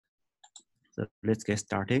So let's get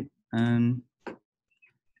started and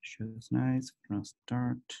show slides from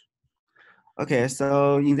start. Okay,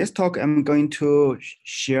 so in this talk, I'm going to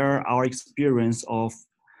share our experience of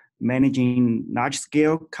managing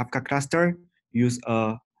large-scale Kafka cluster, use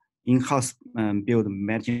a in-house build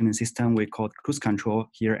management system we call Cruise Control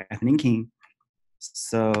here at Linkin.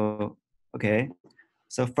 So, okay.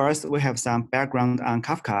 So first, we have some background on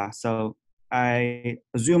Kafka. So I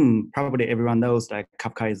assume probably everyone knows that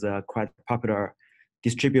Kafka is a quite popular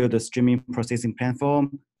distributed streaming processing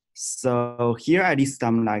platform. So here I list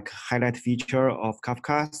some like highlight feature of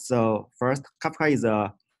Kafka. So first, Kafka is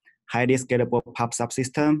a highly scalable pub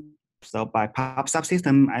subsystem. So by pub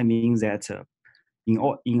subsystem, I mean that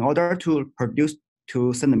in order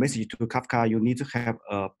to send a message to Kafka, you need to have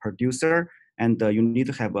a producer and you need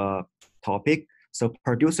to have a topic. So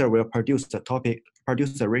producer will produce the topic,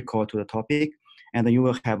 produce a record to the topic, and then you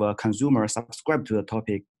will have a consumer subscribe to the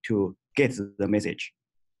topic to get the message.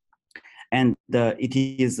 And it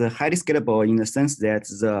is highly scalable in the sense that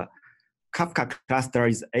the Kafka cluster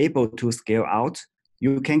is able to scale out.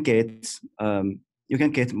 You can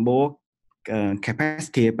get more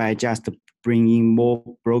capacity by just bringing more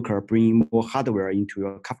broker, bringing more hardware into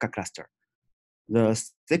your Kafka cluster. The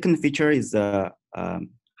second feature is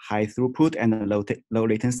high throughput and low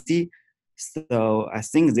latency. So I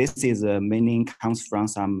think this is mainly comes from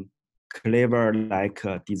some clever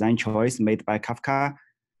design choice made by Kafka.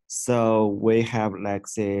 So we have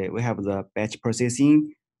we have the batch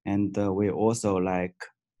processing, and we also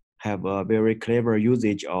have a very clever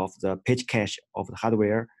usage of the page cache of the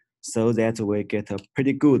hardware, so that we get a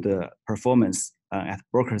pretty good performance at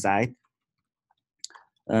broker side.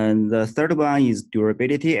 And the third one is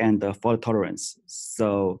durability and fault tolerance.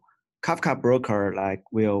 So Kafka broker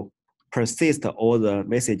will persist all the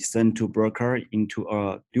message sent to broker into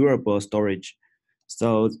a durable storage,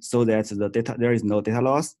 so that the data, there is no data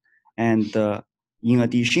loss. And in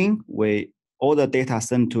addition, all the data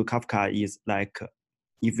sent to Kafka is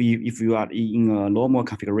if you are in a normal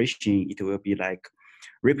configuration, it will be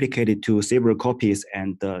replicated to several copies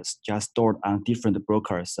and just stored on different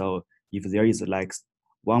brokers. So if there is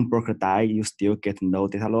one broker die, you still get no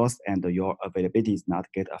data loss and your availability is not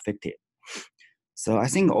get affected. So I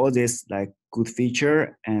think all this good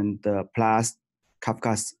feature and plus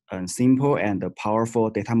Kafka's simple and powerful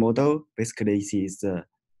data model, basically is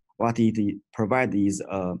what it provides is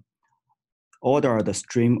order the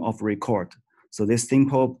stream of record. So this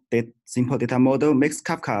simple data model makes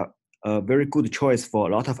Kafka a very good choice for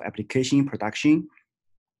a lot of application production.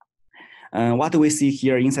 What we see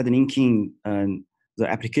here inside Linkin, the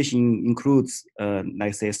application includes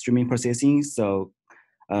streaming processing. So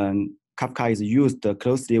Kafka is used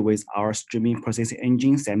closely with our streaming processing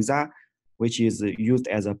engine, Samza, which is used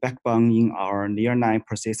as a backbone in our nearline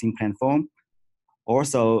processing platform.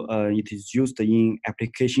 Also, it is used in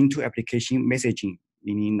application-to-application messaging,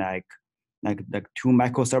 meaning two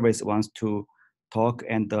microservices wants to talk,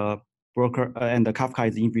 and the broker and the Kafka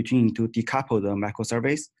is in between to decouple the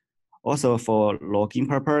microservice. Also for logging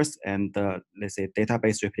purpose and let's say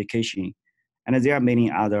database replication, and there are many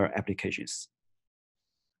other applications.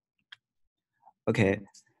 Okay,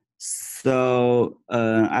 so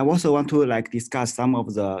I also want to discuss some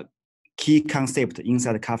of the key concept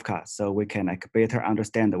inside Kafka, so we can better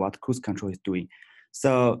understand what Cruise Control is doing.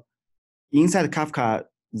 So inside Kafka,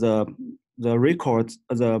 the records,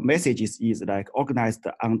 the messages is organized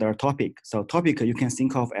under topic. So topic you can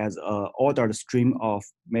think of as a ordered stream of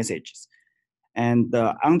messages, and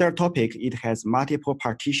under topic it has multiple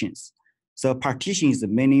partitions. So partition is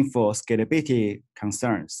mainly for scalability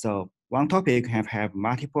concerns. So one topic have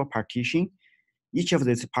multiple partition. Each of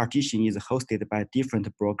these partition is hosted by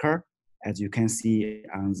different broker, as you can see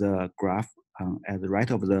on the graph at the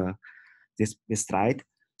right of this slide.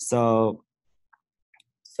 So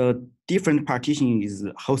different partition is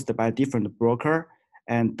hosted by different broker,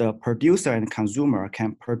 and the producer and consumer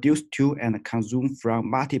can produce to and consume from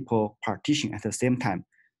multiple partition at the same time.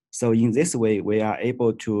 So in this way, we are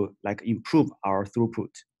able to improve our throughput.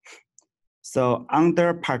 So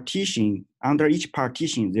under each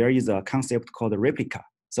partition, there is a concept called replica.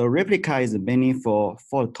 So replica is mainly for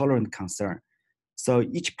fault tolerant concern. So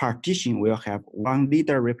each partition will have one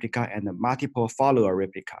leader replica and multiple follower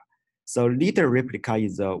replica. So leader replica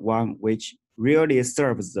is the one which really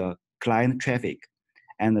serves the client traffic,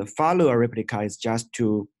 and the follower replica is just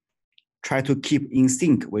to try to keep in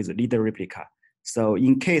sync with the leader replica. So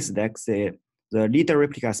in case let's say the leader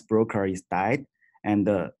replica's broker is died, and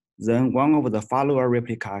then one of the follower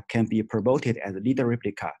replica can be promoted as a leader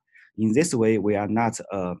replica. In this way, we are not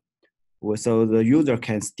so the user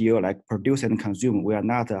can still produce and consume. We are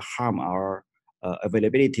not harm our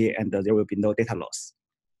availability, and there will be no data loss.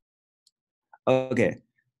 Okay,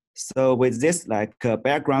 so with this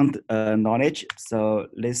background knowledge, so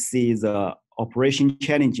let's see the operation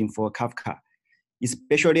challenging for Kafka,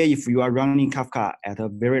 especially if you are running Kafka at a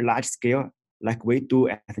very large scale, like we do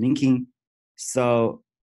at LinkedIn. So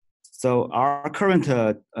our current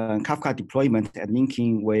Kafka deployment at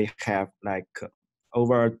LinkedIn, we have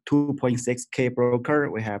over 2.6K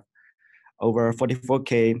broker. We have over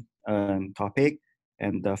 44K topic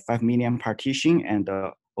and 5 million partition and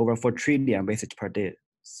over 4 trillion message per day.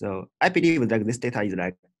 So I believe that this data is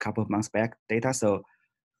like a couple of months back data. So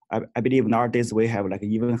I believe nowadays we have like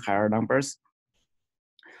even higher numbers.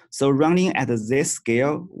 So running at this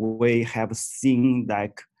scale, we have seen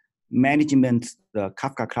like management the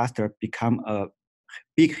Kafka cluster become a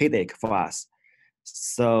big headache for us.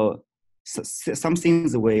 So some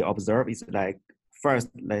things we observe is like, first,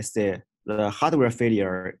 let's say the hardware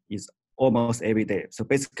failure is almost every day. So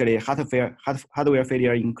basically hardware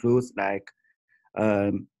failure includes like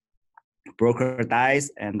broker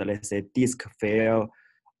dies and let's say disk fail,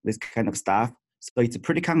 this kind of stuff. So it's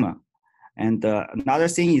pretty common. And another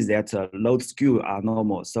thing is that load skew are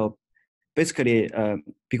normal. So basically,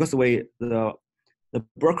 because the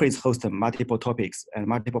brokers host multiple topics and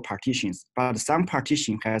multiple partitions, but some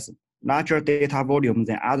partition has larger data volume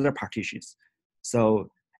than other partitions. So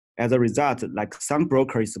as a result, like some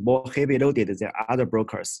broker is more heavy loaded than other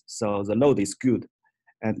brokers. So the load is good.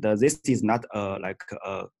 And this is not like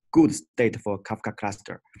a good state for Kafka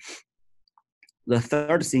cluster. The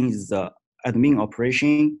third thing is the admin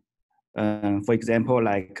operation. For example,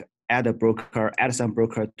 like add some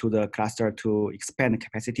broker to the cluster to expand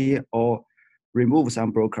capacity, or remove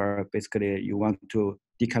some broker. Basically, you want to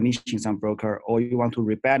decommission some broker, or you want to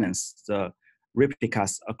rebalance the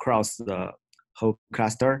replicas across the whole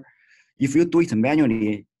cluster. If you do it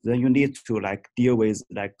manually, then you need to like deal with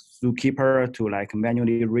like Zookeeper to like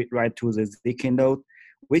manually write to the ZK node,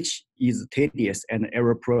 which is tedious and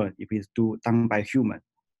error prone if it's done by human.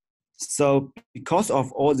 So because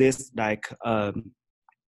of all this like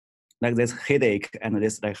this headache and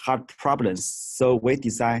this like hard problems, so we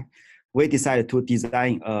decided to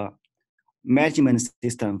design a management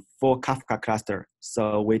system for Kafka cluster.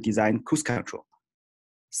 So we designed Cruise Control.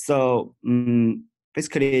 So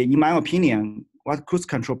basically, in my opinion, what Cruise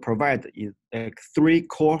Control provides is like 3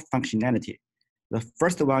 core functionality. The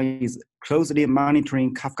first one is closely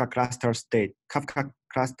monitoring Kafka cluster state, Kafka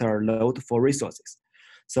cluster load for resources.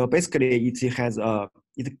 So basically,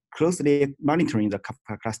 it closely monitoring the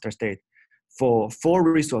Kafka cluster state for 4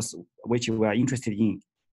 resources which we are interested in.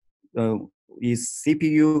 Is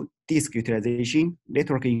CPU, disk utilization,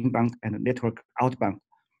 network inbound, and network outbound.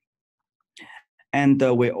 And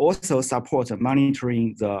we also support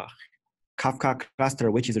monitoring the Kafka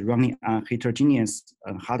cluster, which is running on heterogeneous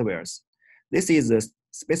hardwares. This is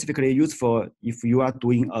specifically useful if you are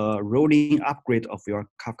doing a rolling upgrade of your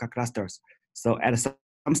Kafka clusters. So at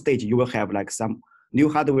some stage, you will have like some new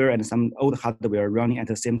hardware and some old hardware running at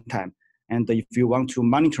the same time. And if you want to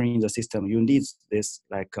monitor the system, you need this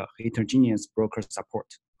like heterogeneous broker support.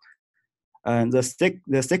 And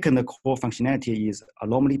the second core functionality is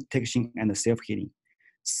anomaly detection and self-healing.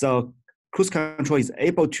 So Cruise Control is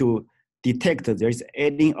able to detect there is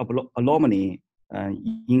any anomaly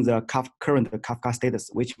in the current Kafka status,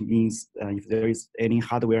 which means if there is any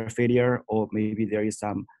hardware failure or maybe there is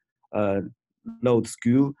some load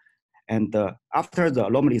skew. And after the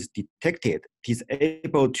anomaly is detected, it is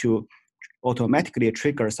able to automatically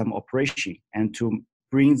trigger some operation and to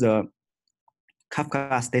bring the Kafka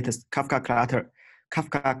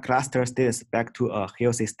cluster status back to a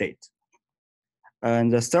healthy state.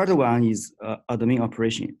 And the third one is admin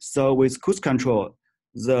operation. So with Cruise Control,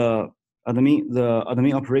 the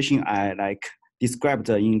admin operation I like described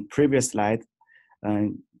in previous slide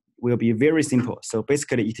will be very simple. So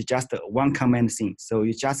basically, it's just one command thing. So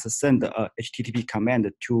you just send a HTTP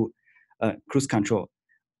command to Cruise Control.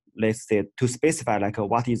 Let's say to specify like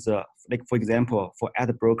what is like for example for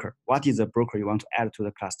add broker, what is the broker you want to add to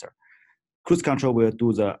the cluster. Cruise Control will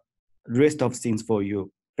do the rest of things for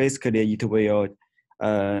you. Basically, it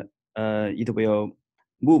will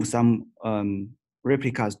move some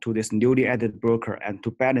replicas to this newly added broker and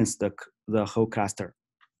to balance the whole cluster.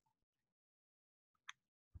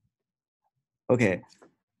 Okay,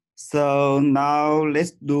 so now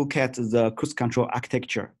let's look at the Cruise Control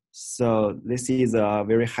architecture. So this is a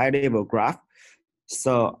very high level graph.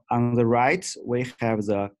 So on the right, we have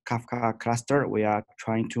the Kafka cluster we are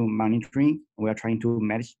trying to manage.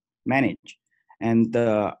 And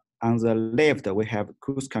on the left, we have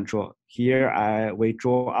Cruise Control. Here, we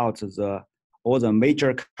draw out the all the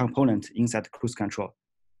major components inside cruise control.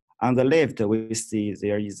 On the left, we see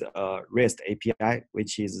there is a REST API,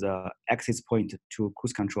 which is the access point to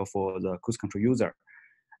cruise control for the cruise control user.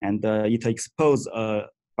 And it exposes a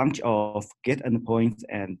bunch of get endpoints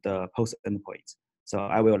and post endpoints. So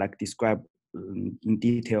I will describe in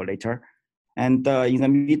detail later. And in the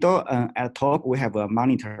middle, at top, we have a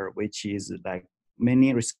monitor, which is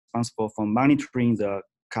mainly responsible for monitoring the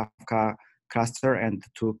Kafka cluster and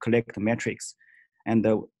to collect metrics. And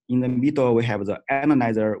in the middle, we have the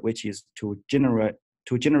analyzer, which is to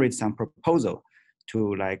generate some proposal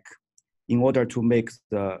to in order to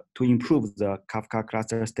improve the Kafka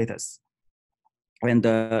cluster status. And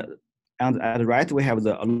at the right, we have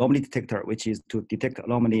the anomaly detector, which is to detect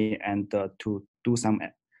anomaly and to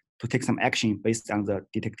take some action based on the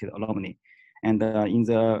detected anomaly. And in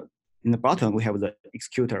the bottom, we have the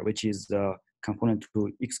executor, which is the component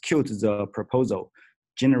to execute the proposal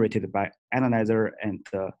generated by analyzer and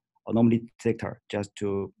anomaly detector just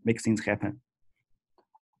to make things happen.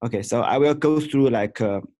 Okay, so I will go through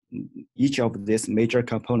each of these major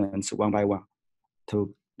components one by one.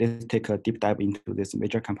 Let's take a deep dive into these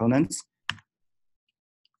major components.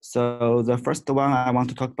 So the first one I want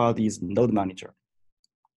to talk about is Node Monitor.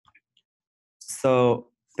 So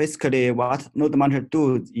basically what Node Monitor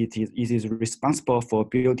does, it is responsible for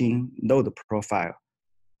building node profile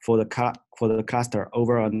for the cluster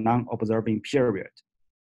over a non-observing period.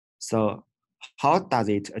 So how does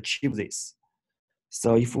it achieve this?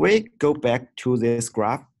 So if we go back to this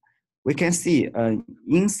graph, we can see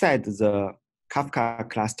inside the Kafka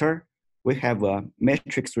cluster, we have a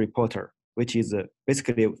metrics reporter, which is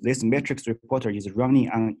basically this metrics reporter is running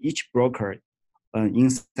on each broker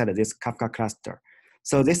inside this Kafka cluster.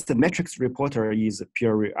 So this metrics reporter is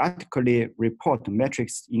periodically report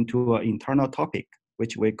metrics into an internal topic,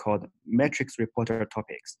 which we call metrics reporter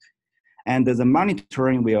topics. And the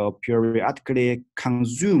monitoring will periodically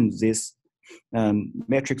consume this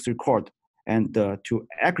metrics record and to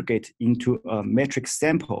aggregate into a metric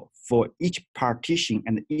sample for each partition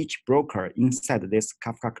and each broker inside this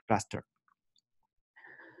Kafka cluster.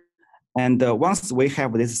 And once we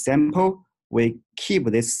have this sample, we keep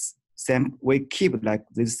these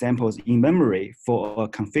samples in memory for a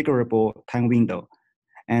configurable time window.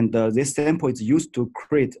 And this sample is used to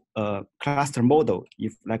create a cluster model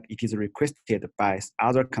if it is requested by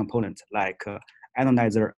other components like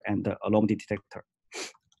analyzer and anomaly detector.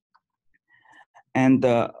 And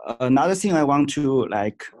another thing I want to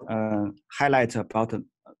highlight about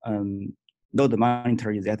Node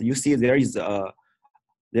Monitor is that you see there is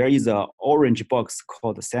a orange box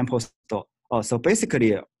called sample store. So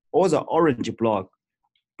basically, all the orange block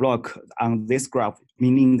on this graph,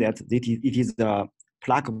 meaning that it is a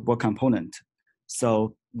pluggable component.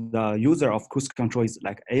 So the user of cruise control is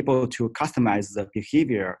able to customize the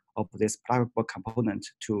behavior of this pluggable component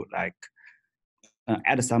to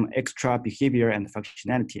add some extra behavior and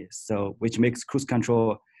functionality. So which makes cruise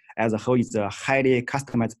control as a whole is a highly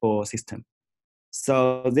customizable system.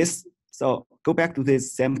 So go back to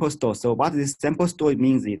this sample store. So what this sample store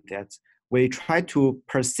means is that we try to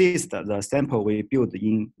persist the sample we build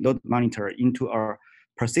in Node Monitor into our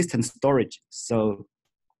persistent storage. So,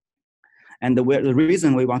 and the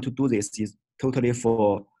reason we want to do this is totally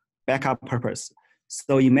for backup purpose.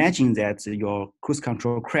 So imagine that your cruise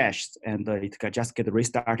control crashed and it can just get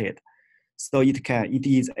restarted. So it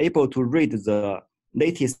is able to read the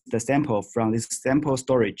latest sample from this sample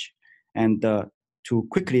storage and to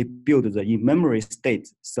quickly build the in-memory state.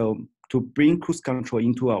 So to bring cruise control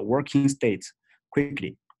into a working state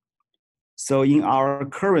quickly. So in our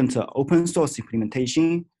current open source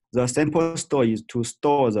implementation, the sample store is to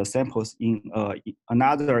store the samples in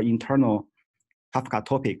another internal Kafka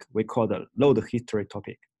topic we call the load history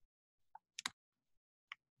topic.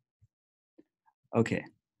 Okay.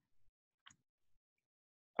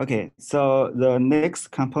 Okay, so the next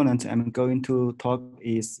component I'm going to talk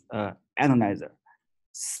is analyzer.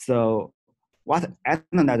 So what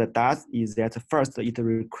analyzer does is that first it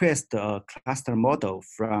requests a cluster model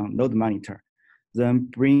from Node Monitor. Then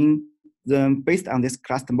based on this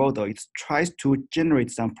cluster model, it tries to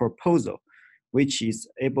generate some proposal, which is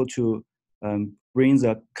able to bring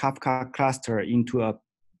the Kafka cluster into a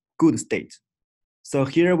good state. So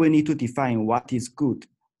here we need to define what is good.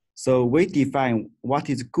 So we define what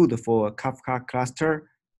is good for a Kafka cluster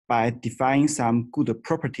by defining some good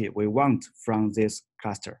property we want from this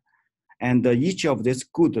cluster. And each of this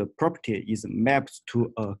good property is mapped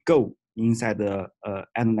to a goal inside the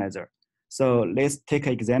analyzer. So let's take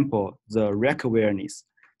an example, the rack awareness.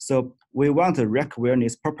 So we want a rack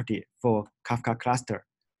awareness property for Kafka cluster.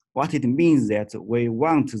 what it means that we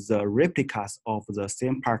want the replicas of the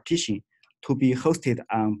same partition to be hosted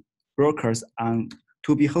on brokers on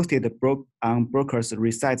brokers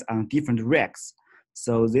resides on different racks.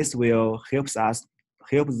 So this will help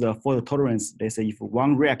the fault tolerance. Let's say if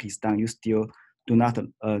one rack is down, you still do not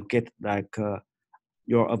get like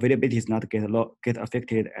your availability is not get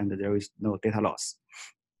affected, and there is no data loss.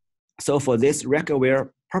 So for this rack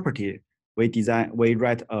aware property, we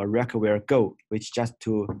write a rack aware Go, which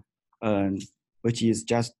is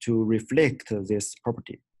just to reflect this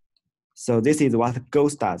property. So this is what Go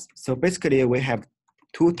does. So basically we have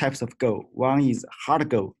two types of Go. One is hard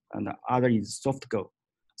Go and the other is soft Go.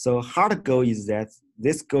 So hard Go is that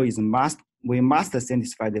this Go is we must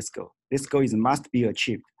satisfy this Go. This Go is must be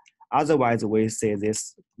achieved. Otherwise, we say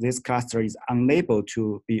this cluster is unable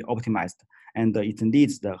to be optimized and it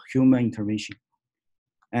needs the human intervention.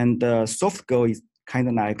 And soft Go is kind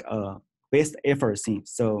of like a best effort thing.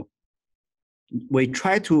 So we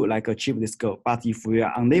try to like achieve this goal, but if we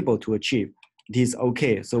are unable to achieve, it is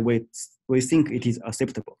okay. So we think it is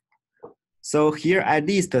acceptable. So here I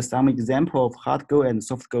list some example of hard Go and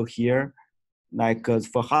soft Go here. Like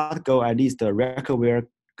for hard Go, I list the rack aware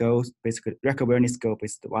goals, basically rack awareness goal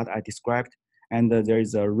is what I described. And there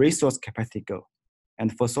is a resource capacity goal.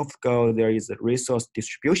 And for soft Go, there is a resource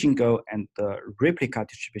distribution goal and the replica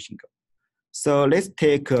distribution goal. So let's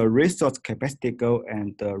take a resource capacity goal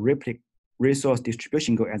and the resource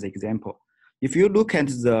distribution goal as an example. If you look at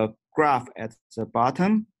the graph at the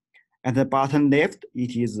bottom left,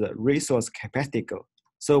 it is the resource capacity goal.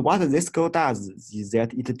 So what this goal does is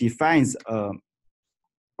that it defines a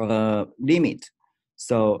limit.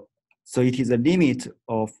 So it is a limit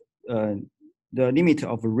of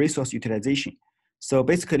resource utilization. So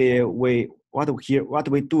basically, what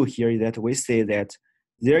we do here is that we say that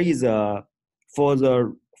there is a for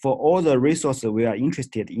all the resources we are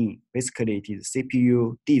interested in, basically it is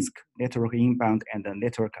CPU, disk, network inbound, and the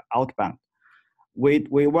network outbound. We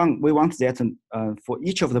want that for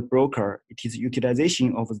each of the broker, it is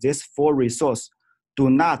utilization of this 4 resource do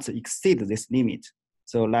not exceed this limit.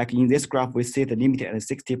 So like in this graph, we set the limit at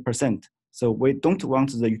 60%. So we don't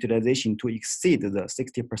want the utilization to exceed the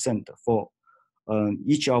 60% for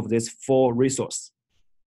each of these 4 resources.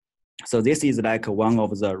 So this is like one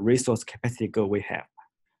of the resource capacity goal we have.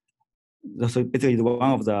 So basically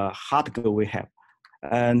one of the hard goal we have.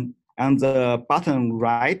 And on the bottom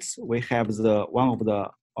right, we have the one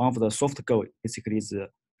of the soft goal, basically is the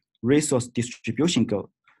resource distribution goal.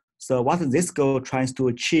 So what this goal tries to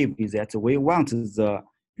achieve is that we want the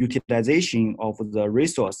utilization of the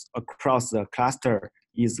resource across the cluster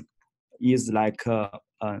is like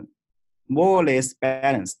more or less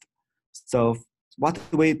balanced. So what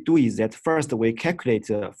we do is that first we calculate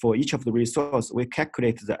for each of the resource, we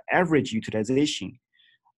calculate the average utilization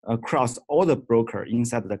across all the broker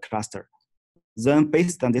inside the cluster. Then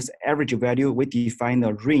based on this average value, we define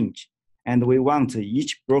a range, and we want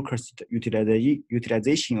each broker's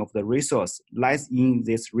utilization of the resource lies in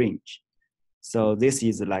this range. So this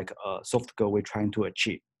is like a soft goal we're trying to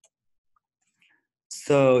achieve.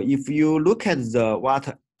 So if you look at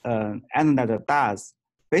what Analyzer does,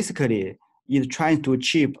 basically it tries to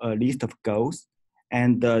achieve a list of goals,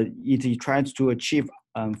 and it tries to achieve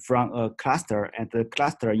from a cluster, and the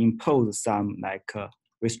cluster impose some like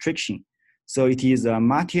restriction. So it is a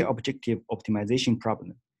multi-objective optimization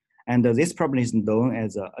problem. And this problem is known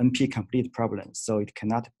as a NP-complete problem. So it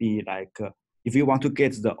cannot be like, if you want to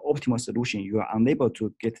get the optimal solution, you are unable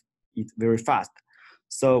to get it very fast.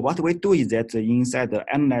 So what we do is that inside the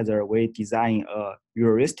analyzer, we design a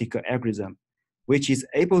heuristic algorithm, which is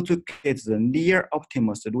able to get the near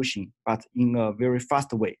optimal solution, but in a very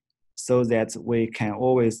fast way, so that we can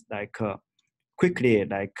always like quickly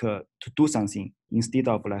like to do something instead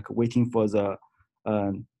of like waiting for the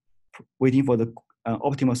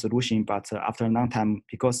optimal solution. But after a long time,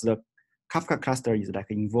 because the Kafka cluster is like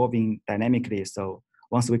evolving dynamically, so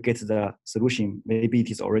once we get the solution, maybe it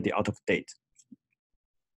is already out of date.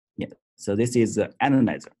 Yeah. So this is the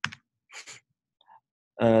analyzer.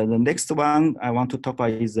 The next one I want to talk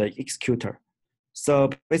about is the executor.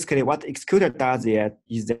 So basically what executor does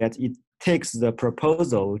is that it takes the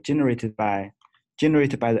proposal generated by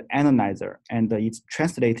the analyzer, and it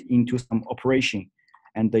translates into some operation,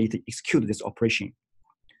 and it executes this operation.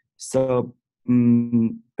 So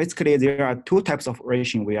basically there are 2 types of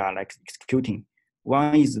operation we are like executing.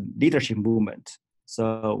 One is leadership movement.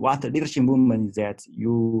 So what leadership movement is that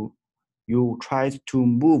you try to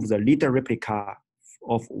move the leader replica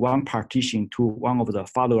of one partition to one of the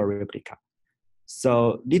follower replica.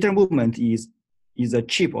 So leader movement is a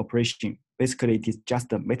cheap operation. basically it is just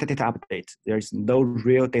a metadata update. There is no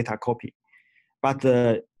real data copy. But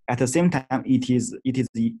at the same time,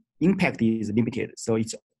 the impact is limited. So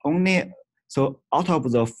it's only, so out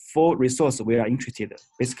of the 4 resources we are interested,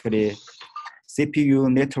 basically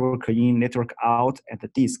CPU, network in, network out, and the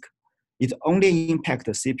disk, it only impacts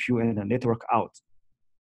the CPU and the network out.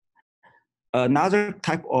 Another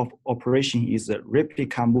type of operation is a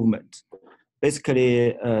replica movement.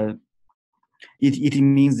 Basically, it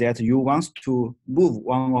means that you want to move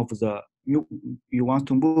one of the you want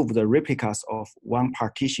to move the replicas of one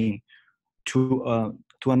partition to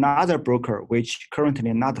another broker which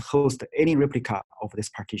currently not host any replica of this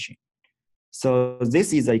partition. So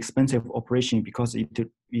this is an expensive operation because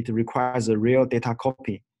it requires a real data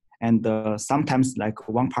copy, and sometimes like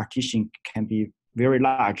one partition can be very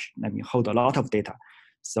large, I mean hold a lot of data.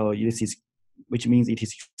 So this is, which means it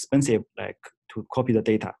is expensive like to copy the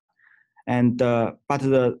data. And but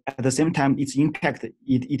at the same time,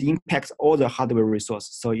 it impacts all the hardware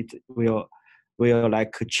resources. So it will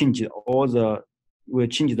like change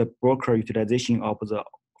the broker utilization of the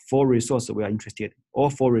 4 resources we are interested in, all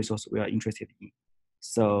 4 resources we are interested in.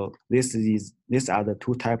 So these are the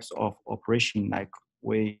 2 types of operation like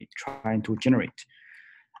we trying to generate.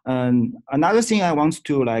 Another thing I want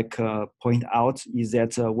to like point out is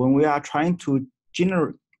that when we are trying to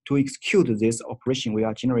execute this operation we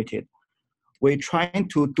are generated, we're trying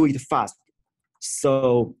to do it fast.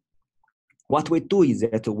 So what we do is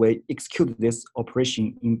that we execute this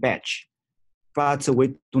operation in batch, but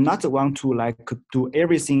we do not want to like do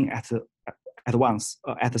everything at once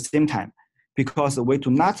at the same time, because we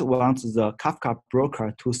do not want the Kafka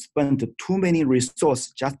broker to spend too many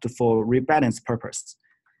resources just for rebalance purpose.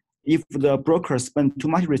 If the broker spend too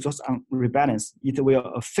much resource on rebalance, it will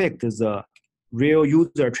affect the real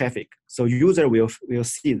user traffic. So user will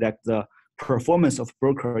see that the performance of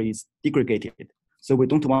broker is degraded. So we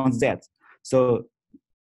don't want that. So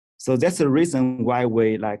that's the reason why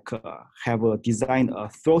we like have designed a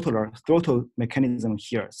throttle mechanism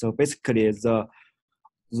here. So basically the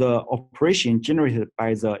operation generated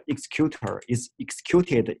by the executor is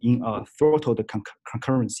executed in a throttled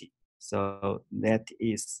concurrency. So that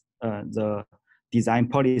is the design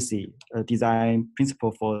policy, design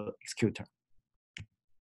principle for executor.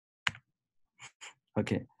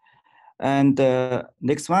 Okay. And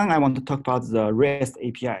next one, I want to talk about the REST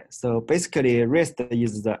API. So basically, REST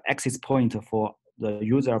is the access point for the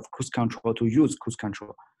user of cruise control to use cruise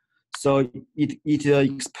control. So it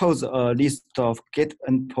exposes a list of get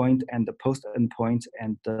endpoint and the post endpoint,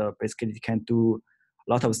 and basically it can do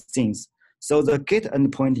a lot of things. So the get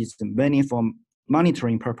endpoint is mainly for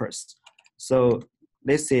monitoring purpose. So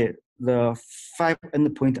let's say the 5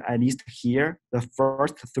 endpoint I list here, the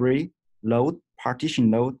first 3, load,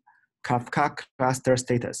 partition load, Kafka cluster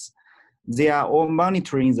status. They are all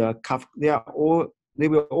monitoring the Kafka. They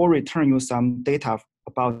will all return you some data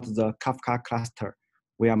about the Kafka cluster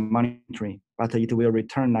we are monitoring, but it will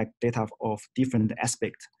return like data of different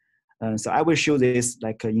aspects. So I will show this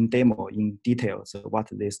like in demo in detail. So what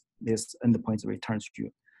this endpoint returns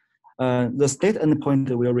you. The state endpoint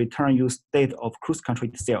will return you state of cruise control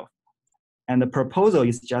itself, and the proposal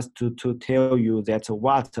is just to tell you that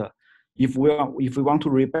what. If we want to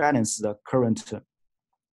rebalance the current,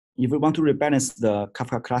 if we want to rebalance the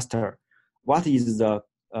Kafka cluster, what is the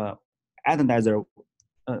analyzer?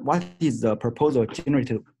 What is the proposal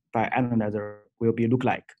generated by analyzer will be look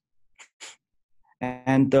like?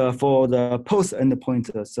 And for the post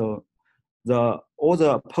endpoint, so all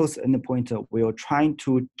the post endpoint will try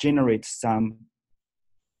to generate some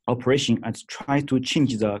operation and try to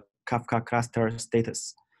change the Kafka cluster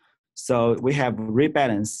status. So we have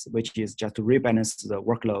rebalance, which is just to rebalance the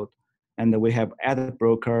workload. And we have add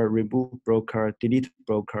broker, remove broker, delete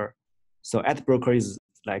broker. So add broker is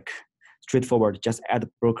like straightforward, just add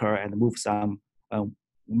broker and move some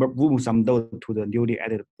node to the newly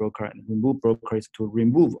added broker, and remove broker is to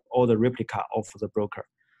remove all the replica of the broker.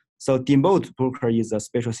 So demote broker is a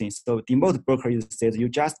special thing. So demote broker says you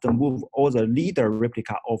just move all the leader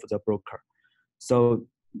replica of the broker. So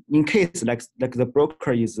in case like the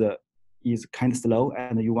broker is kind of slow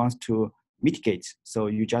and you want to mitigate, so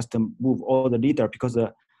you just move all the leader, because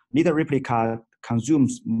the leader replica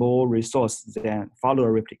consumes more resource than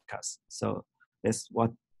follower replicas. So that's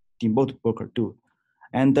what demote broker do.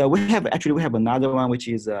 And we have another one, which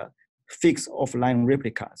is a fixed offline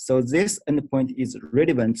replica. So this endpoint is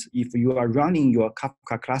relevant if you are running your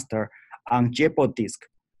Kafka cluster on JBOD disk.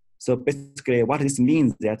 So basically what this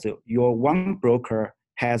means that your one broker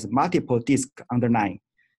has multiple disks underlying.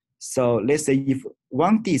 So let's say if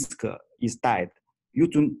one disk is died,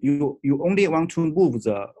 you only want to move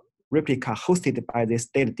the replica hosted by the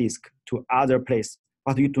state disk to other place,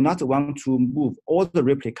 but you do not want to move all the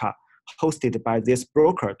replica hosted by this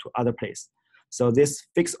broker to other place. So this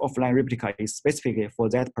fixed offline replica is specifically for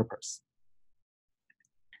that purpose.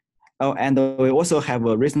 Oh, and we also have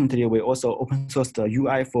recently we also open sourced the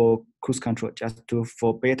UI for cruise control just to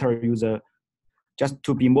for better user, just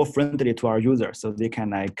to be more friendly to our users, so they can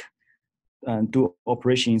like do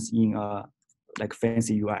operations in like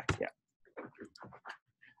fancy UI. Yeah.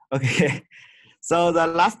 Okay. So the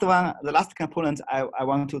last one, the last component I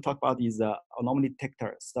want to talk about is anomaly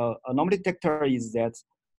detector. So anomaly detector is that,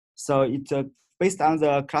 so it's based on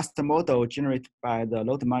the cluster model generated by the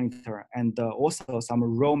load monitor and also some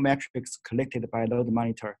raw metrics collected by load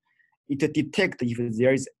monitor. It detects if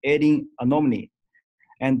there is any anomaly.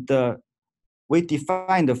 And we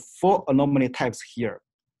defined 4 anomaly types here.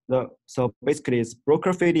 So basically it's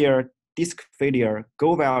broker failure, disk failure,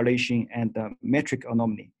 Go violation, and metric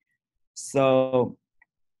anomaly. So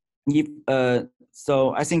if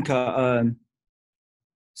so I think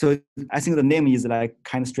so I think the name is like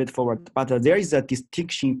kind of straightforward, but there is a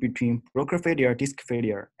distinction between broker failure, disk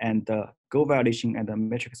failure, and Go violation and the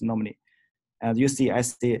matrix anomaly. As you see, I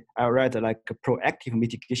write like a proactive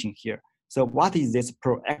mitigation here. So what is this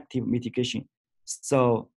proactive mitigation?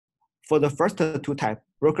 So for the first 2 types,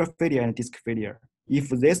 broker failure and disk failure, if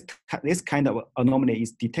this kind of anomaly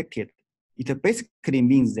is detected, it basically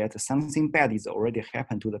means that something bad is already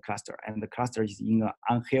happened to the cluster, and the cluster is in an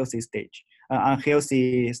unhealthy state,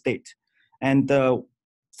 and so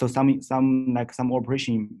some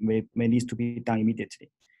operation may need to be done immediately.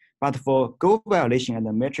 But for Go violation and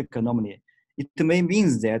the metric anomaly, it may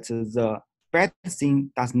mean that the bad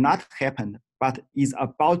thing does not happen, but is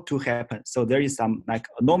about to happen. So there is some like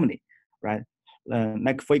anomaly, right?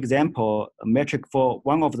 Like for example, a metric for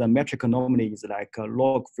one of the metric anomaly is like a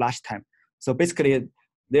log flash time. So basically,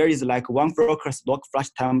 there is like one broker's log flash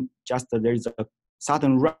time, just there is a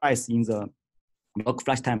sudden rise in the log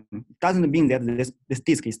flash time. It doesn't mean that this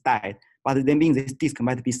disk is died, but it means this disk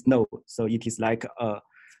might be slow. So it is like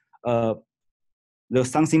the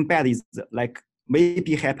something bad is like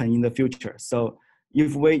maybe happen in the future. So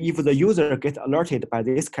if the user gets alerted by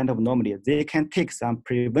this kind of anomaly, they can take some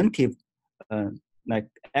preventive like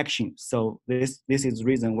action. So this is the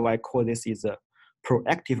reason why I call this is a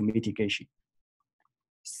proactive mitigation.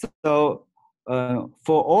 So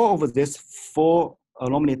for all of these 4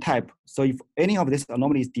 anomaly type, so if any of this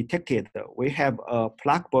anomaly is detected, we have a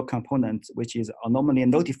pluggable component, which is anomaly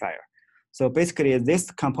notifier. So basically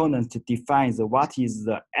this component defines what is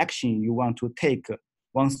the action you want to take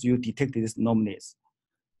once you detect these anomalies.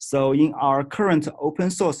 So in our current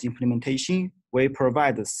open source implementation, we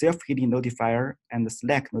provide a self-healing notifier and a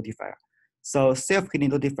Slack notifier. So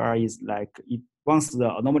self-healing notifier is like, once the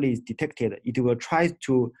anomaly is detected, it will try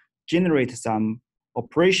to generate some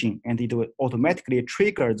operation, and it will automatically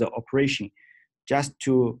trigger the operation just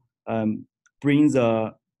to bring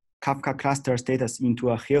the Kafka cluster status into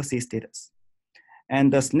a healthy status.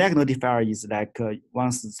 And the Slack notifier is like,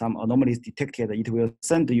 once some anomaly is detected, it will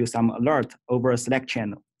send you some alert over a Slack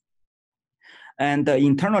channel. And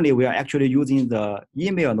internally, we are actually using the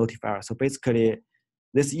email notifier. So basically,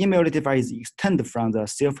 this email notifier is extended from the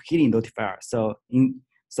self-healing notifier. So in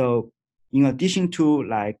addition to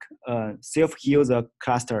like self-heal the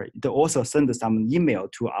cluster, it also sends some email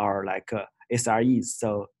to our like SREs,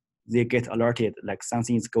 so they get alerted like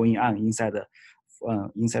something is going on inside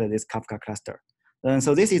this Kafka cluster. And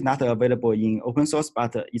so this is not available in open source,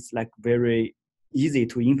 but it's like very easy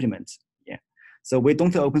to implement. Yeah. So we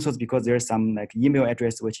don't open source because there's some like email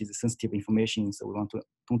address which is sensitive information, so we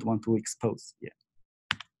don't want to expose. Yeah.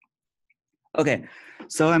 Okay,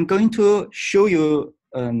 so I'm going to show you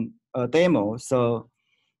a demo. So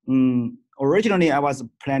originally I was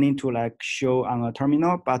planning to like show on a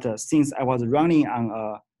terminal, but since I was running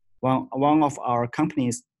on one of our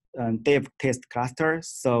company's dev test cluster,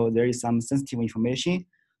 so there is some sensitive information.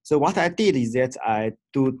 So what I did is that I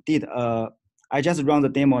just run the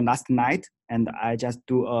demo last night, and I just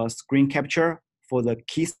do a screen capture for the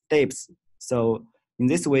key steps. So in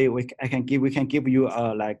this way, we can give you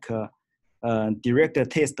direct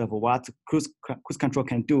test of what cruise control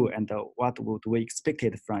can do and what would we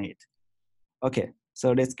expected from it. Okay,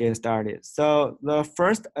 so let's get started. So the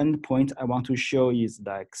first endpoint I want to show is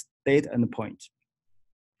like state endpoint.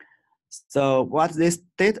 So what this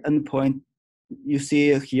state endpoint you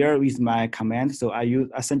see here is my command. So I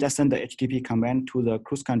just send the HTTP command to the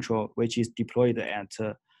cruise control, which is deployed at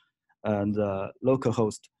the local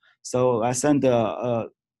host. So I send the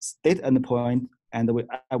state endpoint, and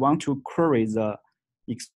I want to query the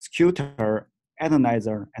executor,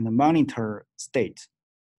 analyzer, and monitor state.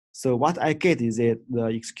 So what I get is that the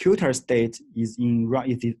executor state is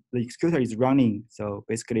the executor is running. So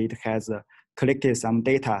basically it has collected some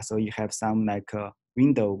data. So you have some like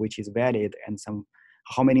window which is valid and some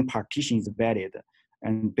how many partitions valid.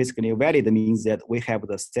 And basically valid means that we have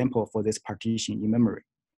the sample for this partition in memory.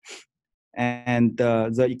 And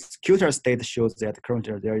the executor state shows that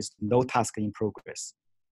currently there is no task in progress.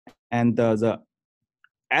 And the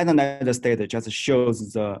analyzer state just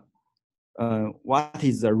shows the what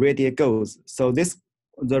is the ready goals. So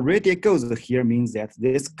the ready goals here means that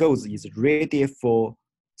this goals is ready for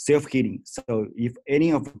self-healing. So if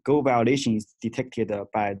any of goal violation is detected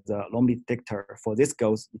by the anomaly detector for this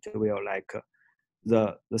goals, it will like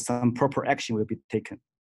some proper action will be taken.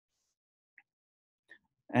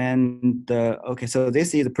 And okay, so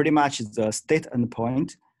this is pretty much the state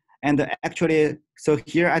endpoint. And actually, so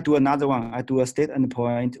here I do another one. I do a state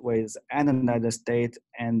endpoint with analyzer state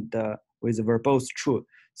and with verbose true.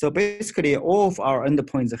 So basically, all of our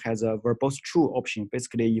endpoints has a verbose true option.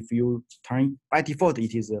 Basically, if you turn by default,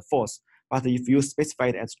 it is false. But if you specify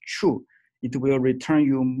it as true, it will return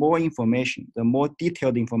you more information, the more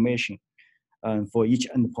detailed information for each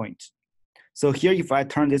endpoint. So here, if I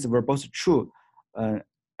turn this verbose true,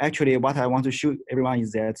 actually, what I want to show everyone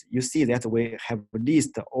is that you see that we have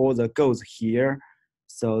listed all the goals here.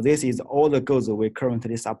 So this is all the goals we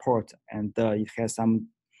currently support, and it has some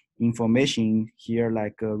information here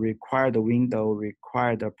like required window,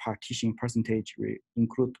 required partition percentage,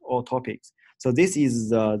 include all topics. So this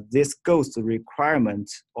is this goals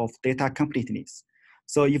requirement of data completeness.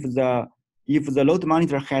 So if the load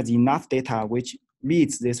monitor has enough data which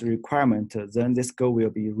meets this requirement, then this goal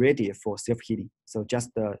will be ready for self-healing. So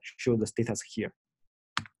just show the status here.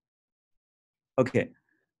 Okay,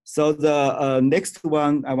 so the next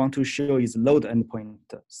one I want to show is load endpoint.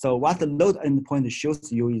 So what the load endpoint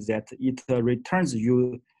shows you is that it returns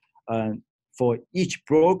you for each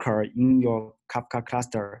broker in your Kafka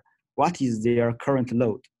cluster, what is their current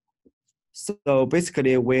load. So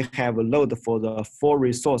basically we have a load for the 4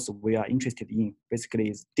 resources we are interested in. Basically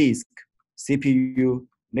it's disk, CPU,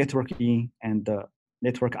 network in, and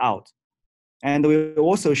network out. And we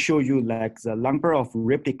also show you like the number of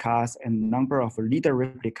replicas and number of leader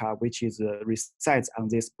replica, which is resides on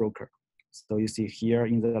this broker. So you see here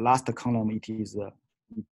in the last column, it is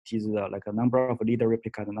like a number of leader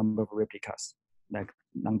replica, the number of replicas, like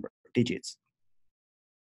number digits.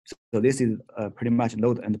 So this is pretty much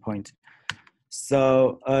load endpoint.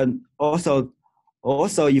 So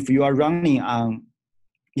also if you are running on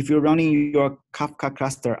if you're running your Kafka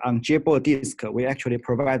cluster on JBoss disk, we actually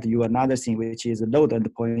provide you another thing, which is a load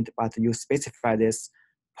endpoint, but you specify this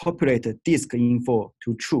populate disk info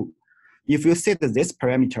to true. If you set this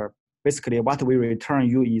parameter, basically what we return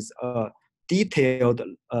you is a detailed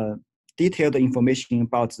information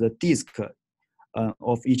about the disk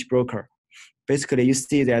of each broker. Basically, you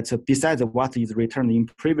see that besides what is returned in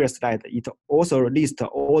previous slide, it also lists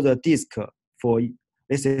all the disk for,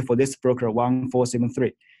 let's say for this broker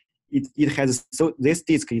 1473. It has, so this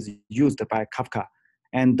disk is used by Kafka.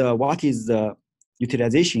 And what is the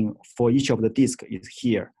utilization for each of the disk is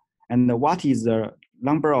here. And what is the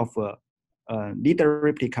number of leader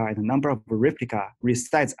replica and the number of replica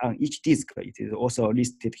resides on each disk, it is also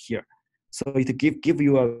listed here. So it give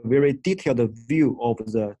you a very detailed view of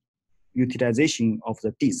the utilization of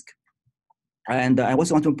the disk. And I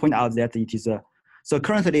also want to point out that it is so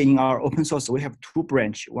currently in our open source, we have 2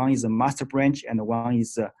 branch. One is a master branch and one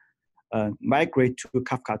is migrate to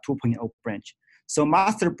Kafka 2.0 branch. So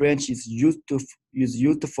master branch is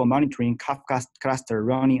used for monitoring Kafka cluster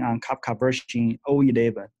running on Kafka version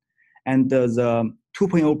 0.11. And the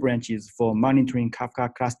 2.0 branch is for monitoring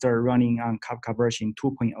Kafka cluster running on Kafka version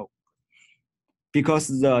 2.0.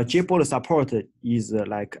 Because the JBoss support is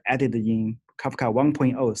like added in Kafka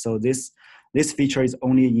 1.0, so this feature is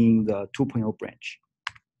only in the 2.0 branch.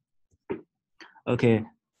 Okay,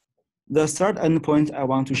 the third endpoint I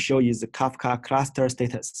want to show is the Kafka cluster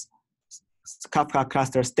status, Kafka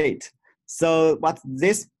cluster state. So what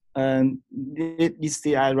this, you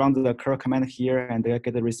see I run the curl command here and I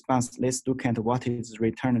get the response. Let's look at what is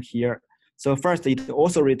returned here. So first, it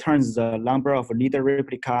also returns the number of leader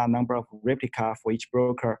replica, number of replica for each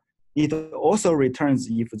broker. It also returns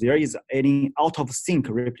if there is any out of sync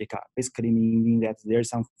replica, basically meaning that there is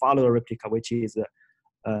some follower replica, which is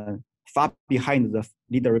far behind the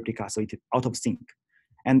leader replica, so it is out of sync.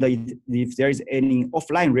 And if there is any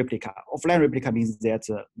offline replica means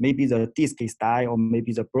that maybe the disk is die or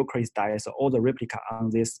maybe the broker is die, so all the replica on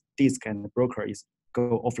this disk and the broker is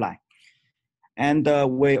go offline. And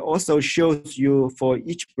we also shows you for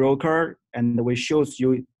each broker, and we shows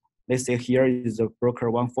you let's say here is the broker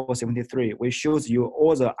 1473, which shows you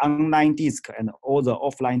all the online disk and all the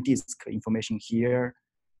offline disk information here.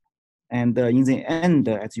 And in the end,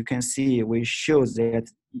 as you can see, we show that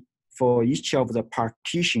for each of the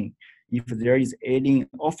partition, if there is any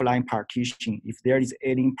offline partition, if there is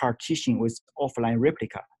any partition with offline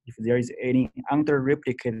replica, if there is any under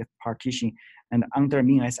replicated partition and under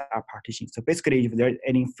min-SR partition. So basically, if there is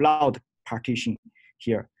any flawed partition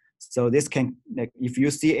here, so this can, like, if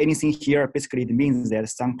you see anything here, basically it means that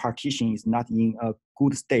some partition is not in a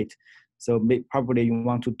good state. So probably you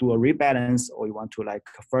want to do a rebalance, or you want to like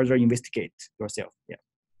further investigate yourself. Yeah.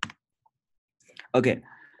 Okay.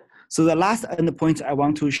 So the last endpoint I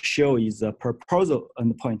want to show is the proposal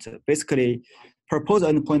endpoint. Basically,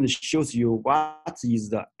 proposal endpoint shows you what is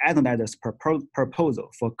the analyzer's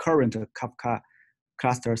proposal for current Kafka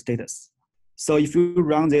cluster status. So if you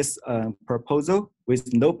run this proposal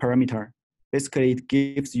with no parameter, basically it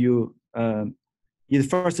gives you, it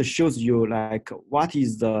first shows you like what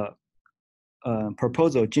is the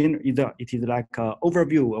proposal, it is like an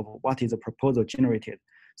overview of what is the proposal generated.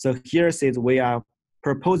 So here says we are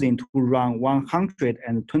proposing to run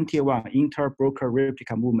 121 inter-broker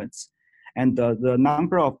replica movements, and the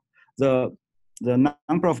number of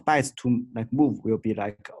bytes to like move will be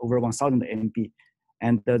like over 1,000 MB,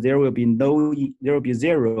 and there will be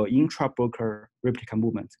 0 intra-broker replica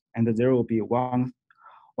movement, and there will be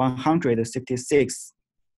 166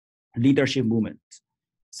 leadership movements.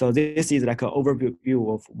 So this is like an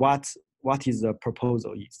overview of what is the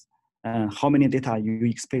proposal is, and how many data you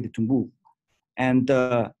expect to move. And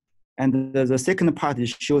the second part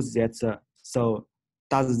shows that, so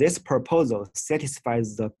does this proposal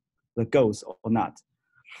satisfies the goals or not?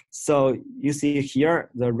 So you see here,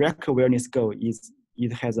 the rack awareness goal is,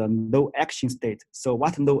 it has a no action state. So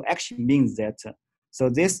what no action means that, so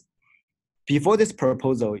this, before this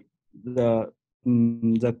proposal, the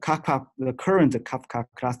current Kafka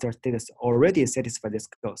cluster status already satisfies this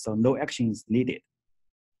goal, so no action is needed.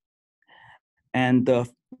 And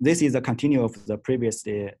this is a continue of the previous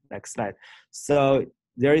like slide. So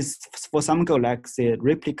there is, for some goal, like say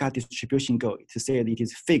replica distribution goal, to say that it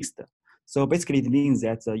is fixed. So basically it means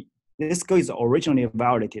that this goal is originally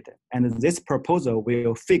violated, and this proposal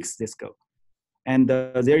will fix this goal. And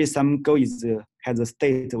there is some goal is has a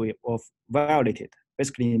state of violated.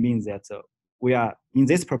 Basically it means that we are, in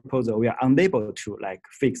this proposal, we are unable to like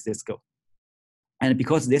fix this goal. And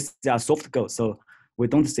because this is a soft goal, so we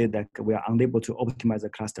don't say that we are unable to optimize the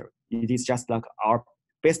cluster. It is just like our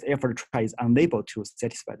best effort try is unable to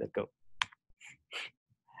satisfy the goal.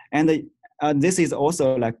 And this is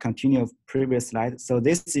also like continue of previous slide. So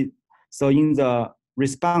this is, so in the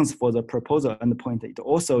response for the proposal endpoint, it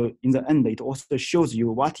also, in the end, it also shows you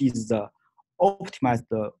what is the optimized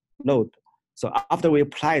load. So after we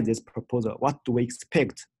apply this proposal, what do we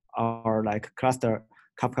expect our like cluster,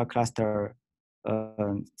 Kafka cluster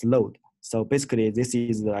load? So basically this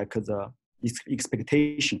is like the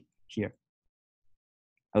expectation here.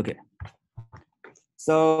 Okay.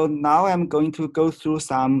 So now I'm going to go through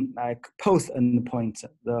some like post endpoints.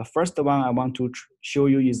 The first one I want to show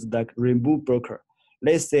you is like remove broker.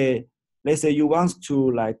 Let's say you want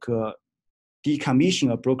to like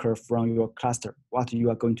decommission a broker from your cluster, what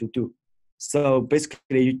you are going to do. So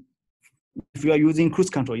basically, if you are using cruise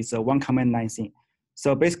control, it's a one command line thing.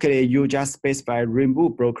 So basically, you just specify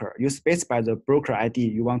remove broker. You specify the broker ID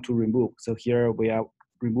you want to remove. So here we are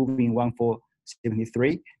removing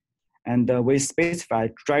 1473, and we specify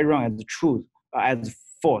dry run as true, as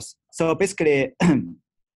false. So basically,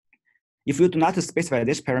 if you do not specify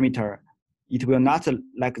this parameter, it will not,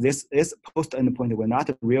 like this post endpoint will not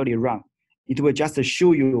really run. It will just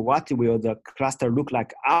show you what will the cluster look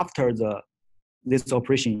like after this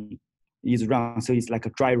operation is run. So it's like a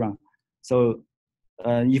dry run. So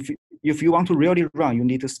if you want to really run, you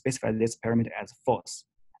need to specify this parameter as false.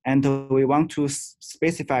 And we want to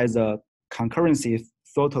specify the concurrency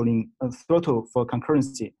throttle for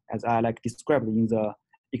concurrency, as I like described in the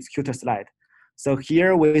executor slide. So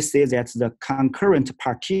here we say that the concurrent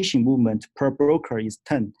partition movement per broker is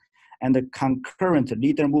 10, and the concurrent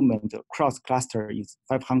leader movement across cluster is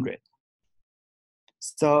 500.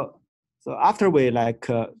 So after we like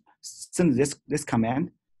send this command,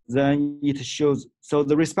 then it shows, so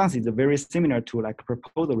the response is very similar to like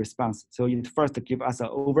proposal response. So it first gives us an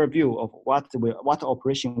overview of what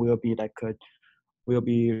operation will be like will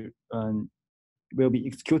be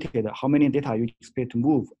executed, how many data you expect to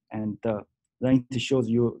move, and then it shows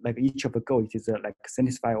you like each of the goals is like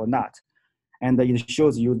satisfied or not, and it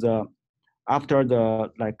shows you the after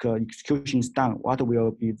the like execution is done, what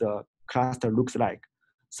will be the cluster looks like.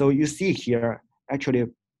 So you see here, actually,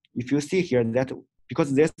 if you see here that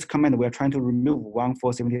because this command we are trying to remove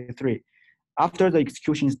 1473, after the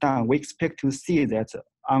execution is done, we expect to see that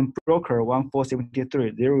on broker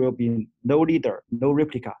 1473, there will be no leader, no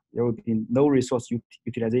replica, there will be no resource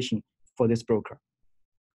utilization for this broker.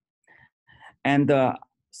 And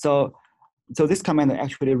so this command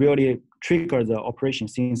actually really triggers the operation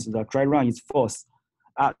since the dry run is false.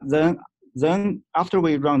 Then after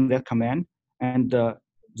we run that command, and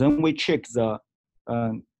then we check the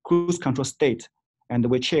cruise control state, and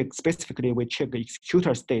we check specifically we check the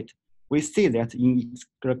executor state. We see that in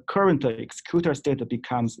the current executor state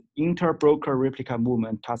becomes inter-broker replica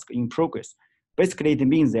movement task in progress. Basically, it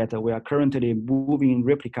means that we are currently moving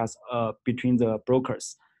replicas between the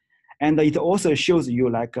brokers. And it also shows you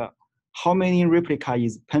like how many replica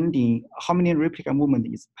is pending, how many replica movement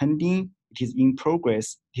is pending, it is in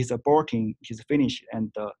progress, it is aborting, it is finished,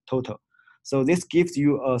 and total. So this gives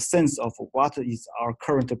you a sense of what is our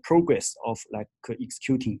current progress of like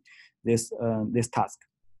executing this task.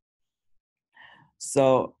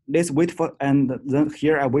 So let's wait for, and then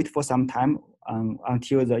here I wait for some time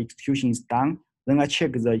until the execution is done. Then I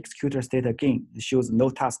check the executor state again. It shows no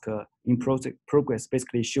task in progress,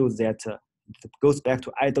 basically shows that it goes back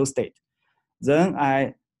to idle state. Then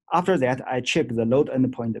after that, I check the load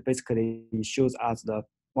endpoint. Basically, it shows us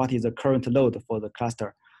what is the current load for the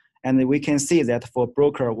cluster. And we can see that for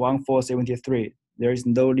broker 1473, there is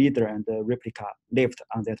no leader and replica left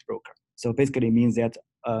on that broker. So basically it means that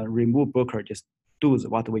remove broker just does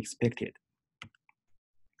what we expected.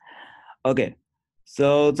 Okay,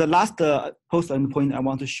 so the last post endpoint I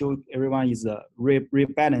want to show everyone is the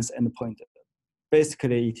rebalance endpoint.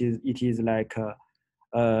 Basically, it is like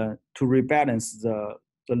to rebalance the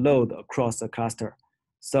load across the cluster.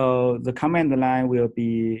 So the command line will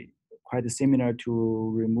be quite similar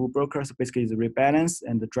to remove brokers. Basically, the rebalance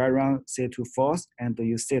and the dry run set to false, and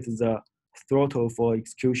you set the throttle for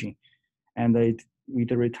execution, and it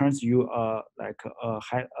returns you like a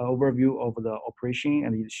high overview of the operation,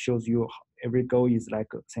 and it shows you every goal is like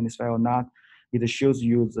satisfied or not. It shows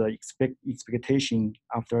you the expectation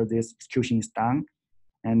after this execution is done.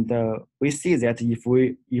 And we see that if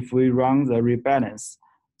we run the rebalance,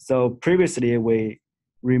 so previously we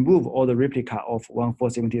remove all the replica of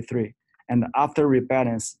 1473, and after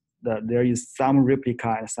rebalance, there is some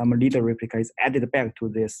replica and some leader replica is added back to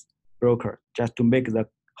this broker just to make the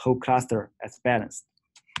whole cluster as balanced.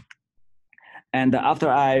 And after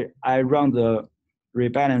I run the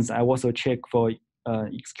rebalance, I also check for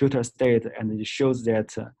executor state, and it shows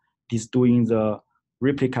that it is doing the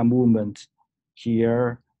replica movement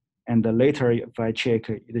here. And later, if I check,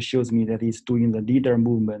 it shows me that it's doing the leader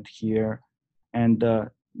movement here. And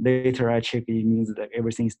later I check, it means that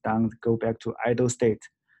everything is done, go back to idle state.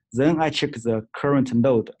 Then I check the current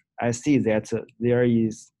node. I see that there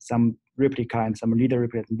is some replica and some leader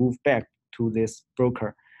replica move back to this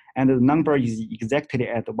broker. And the number is exactly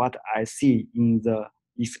at what I see in the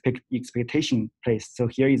expectation place. So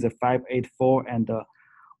here is a 584 and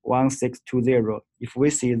 1620. If we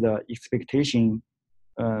see the expectation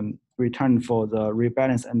return for the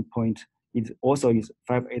rebalance endpoint, it also is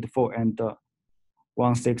 584 and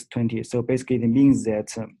 1620. So basically it means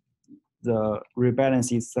that the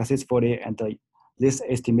rebalance is successfully and this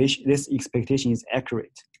expectation is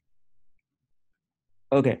accurate.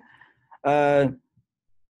 Okay.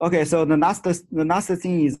 Okay, so the last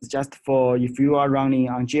thing is just for if you are running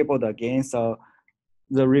on JBoard again. So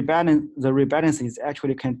the rebalance is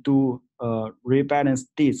actually can do rebalance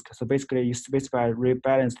disk. So basically you specify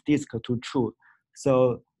rebalance disk to true.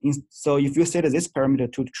 So if you set this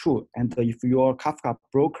parameter to true, and if your Kafka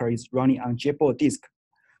broker is running on JBoard disk,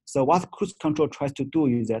 so what cruise control tries to do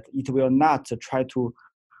is that it will not try to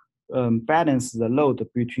balance the load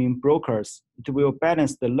between brokers. It will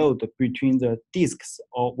balance the load between the disks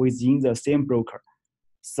or within the same broker.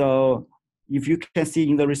 So if you can see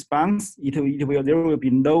in the response, there will be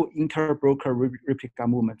no inter-broker replica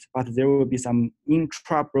movement, but there will be some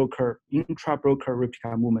intra-broker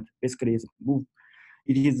replica movement. Basically,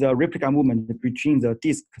 it is a replica movement between the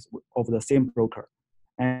disks of the same broker.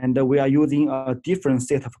 And we are using a different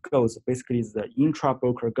set of goals. Basically, it's the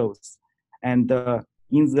intra-broker goals. And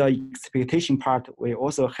in the expectation part, we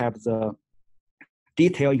also have the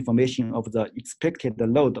detailed information of the expected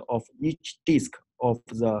load of each disk of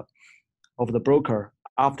the broker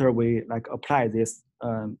after we like apply this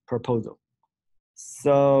proposal.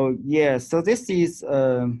 So yeah, so this is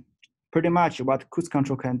pretty much what cruise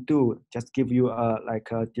control can do. Just give you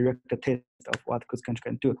like a direct taste of what cruise control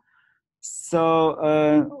can do. So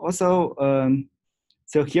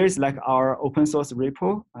so here is like our open source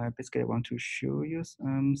repo. I basically want to show you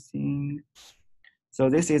something. So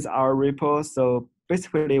this is our repo. So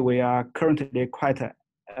basically we are currently quite,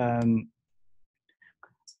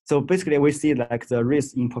 so basically we see like the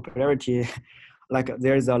risk in popularity, like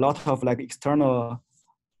there's a lot of like external,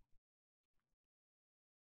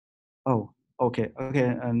 oh, okay,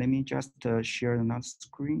 let me just share another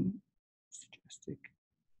screen.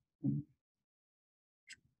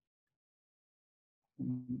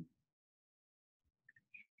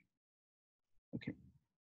 Okay.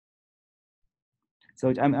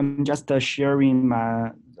 So I'm just sharing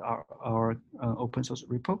my our open source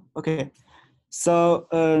repo. Okay. So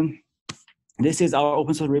this is our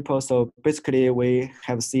open source repo. So basically we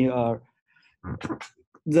have seen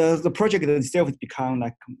the project itself has become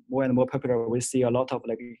like more and more popular. We see a lot of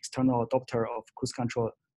like external adopter of cruise control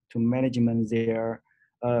to management their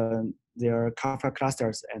Kafka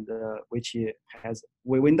clusters, and which has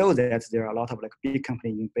we know that there are a lot of like big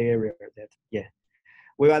companies in Bay Area that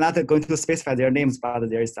we are not going to specify their names, but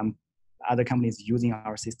there is some other companies using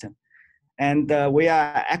our system, and we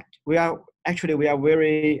are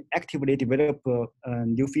very actively develop a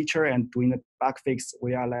new feature and doing a bug fix.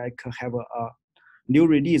 We are like have a new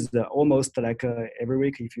release almost like every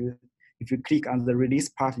week. If you click on the release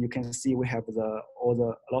part, you can see we have a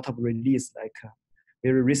lot of release like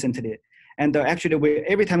very recently. And actually,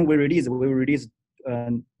 every time we release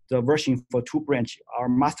the version for 2 branch. Our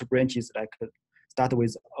master branch is like start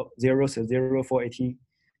with 0, so 0, 418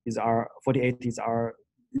 is our 48 is our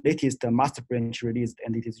latest master branch released,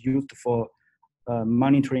 and it is used for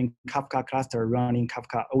monitoring Kafka cluster running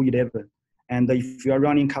Kafka 011. And if you are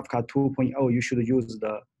running Kafka 2.0, you should use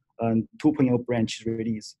the 2.0 branch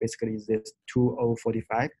release. Basically, this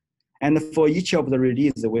 2045. And for each of the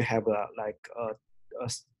release, we have a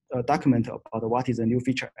document about what is the new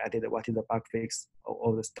feature added, what is the bug fix,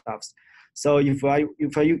 all the stuffs. So if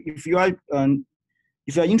you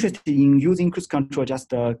are interested in using cruise control, just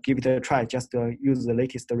give it a try. Just use the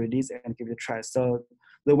latest release and give it a try. So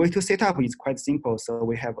the way to set up is quite simple. So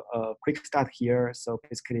we have a quick start here. So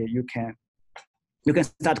basically, you can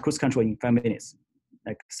start cruise control in 5 minutes,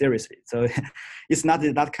 like seriously. So it's not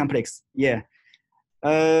that complex. Yeah.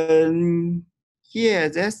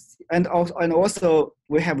 That's and also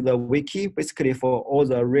we have the wiki basically for all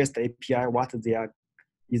the REST API.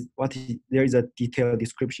 There is a detailed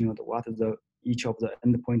description of what each of the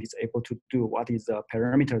endpoint is able to do. What is the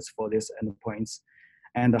parameters for these endpoints,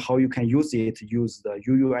 and how you can use it. Use the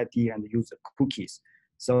UUID and use the cookies.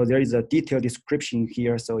 So there is a detailed description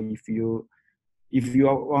here. So if you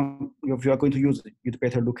are going to use it, you'd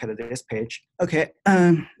better look at this page. Okay,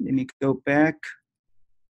 let me go back.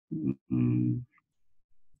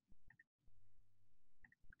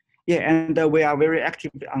 Yeah, and we are very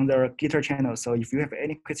active on the Gitter channel. So if you have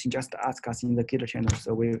any question, just ask us in the Gitter channel.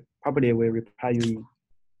 So we probably will reply you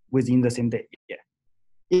within the same day. Yeah.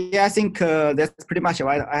 Yeah, I think that's pretty much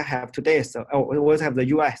what I have today. So we also have the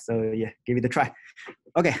UI. So yeah, give it a try.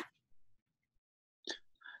 Okay.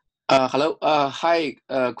 Hello. Hi,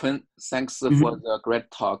 Quinn. Thanks for the great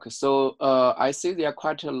talk. So I see there are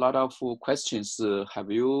quite a lot of questions.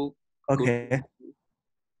 Have you? Okay.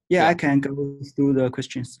 Yeah, I can go through the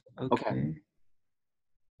questions. Okay.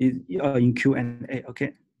 In Q&A.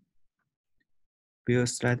 Okay. Will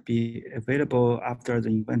slide be available after the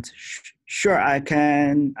event? Sure, I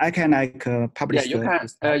can like publish.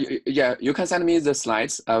 Yeah, you can send me the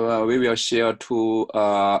slides. We will share to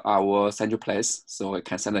our central place, so we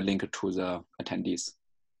can send a link to the attendees.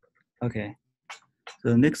 Okay.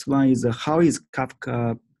 The next one is how is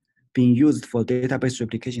Kafka being used for database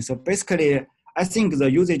replication? So basically, I think the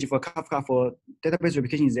usage for Kafka for database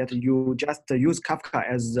replication is that you just use Kafka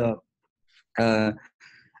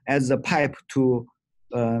as a pipe to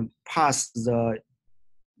pass the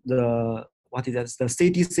what is that? The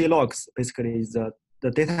CDC logs, basically is the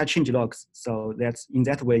data change logs. So that's in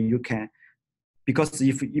that way you can, because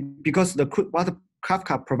what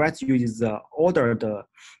Kafka provides you is ordered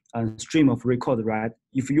stream of record, right?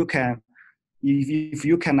 If you can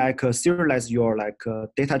like serialize your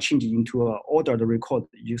data change into an ordered record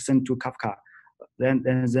you send to Kafka, then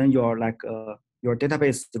your your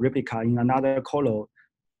database replica in another colo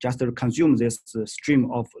just consume this stream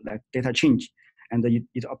of data change, and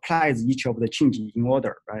it applies each of the change in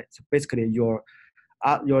order, right? So basically your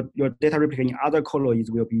data replica in other colo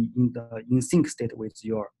will be in sync state with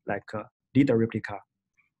your leader replica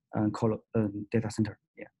data center.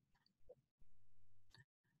 Yeah.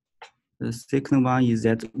 The second one is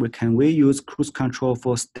that can we use cruise control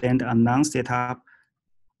for stand and non setup?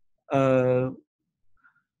 Well,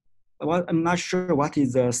 I'm not sure what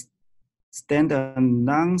is the stand and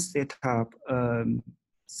non setup.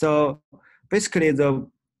 So basically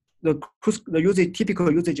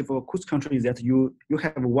typical usage for cruise control is that you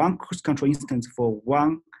have one cruise control instance for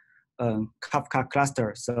one Kafka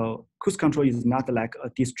cluster. So cruise control is not like a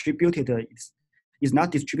distributed, it's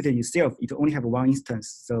not distributed itself. It only have one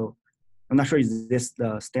instance. So I'm not sure is this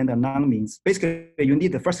the standard noun means. Basically, you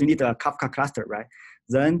need a Kafka cluster, right?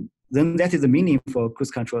 Then that is the meaning for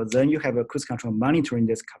cruise control. Then you have a cruise control monitoring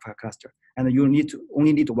this Kafka cluster, and you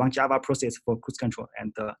only need one Java process for cruise control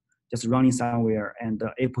and just running somewhere and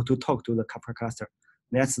able to talk to the Kafka cluster.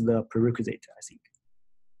 That's the prerequisite, I think.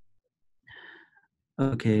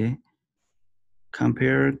 Okay.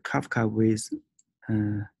 Compare Kafka with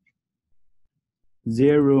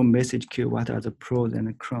zero message queue. What are the pros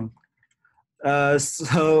and cons?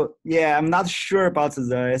 So yeah, I'm not sure about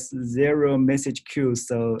the zero message queue,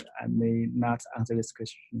 so I may not answer this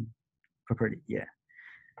question properly. Yeah.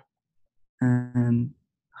 And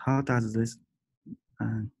how does this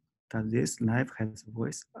live has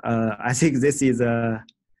voice? I think this is not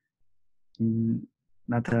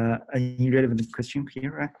an irrelevant question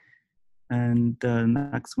here, right? And the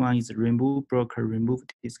next one is remove broker, remove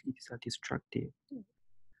disk is destructive.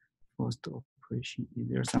 Forced operation. Is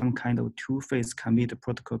there some kind of two-phase commit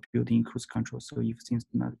protocol built in cruise control? So if things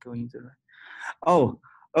do not go in the right. Oh,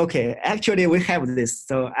 okay. Actually, we have this.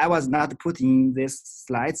 So I was not putting these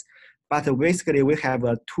slides, but basically we have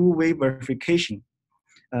a two-way verification,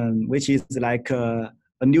 which is like a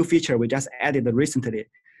new feature we just added recently.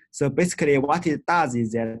 So basically what it does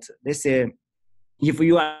is that they say, if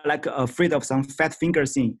you are like afraid of some fat finger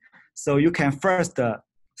thing, so you can first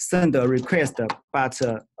send a request, but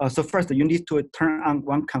so first you need to turn on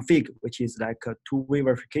one config, which is like a two-way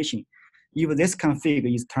verification. If this config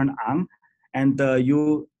is turned on, and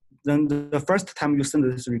then the first time you send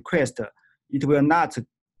this request, it will not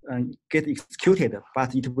get executed,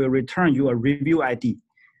 but it will return you a review ID.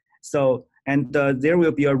 So, and there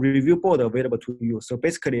will be a review board available to you. So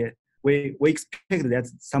basically, we expect that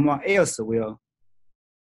someone else will.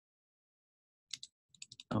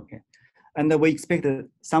 Okay, and we expect that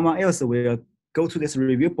someone else will go to this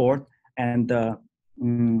review board and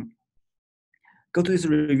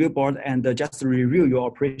just review your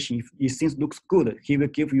operation. If things looks good, he will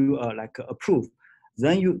give you like approve.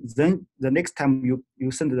 Then the next time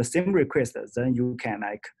you send the same request, then you can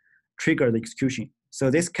like trigger the execution. So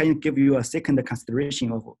this can give you a second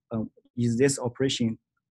consideration of is this operation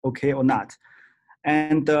okay or not.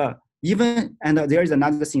 And there is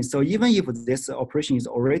another thing. So even if this operation is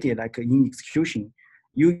already like in execution,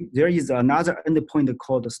 there is another endpoint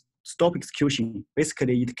called stop execution.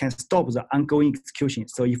 Basically, it can stop the ongoing execution.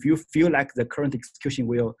 So if you feel like the current execution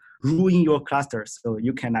will ruin your cluster, so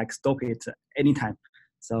you can like stop it anytime.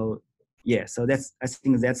 So yeah, so I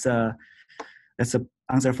think that's a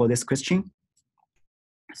answer for this question.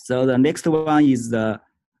 So the next one is the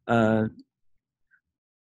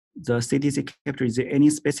CDC capture. Is there any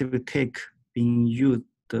specific take being used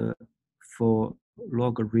for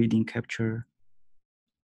log reading capture?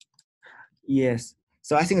 Yes.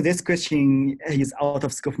 So I think this question is out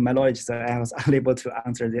of scope of my knowledge, so I was unable to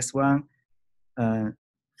answer this one.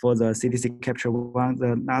 For the CDC capture one,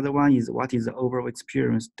 another one is what is the overall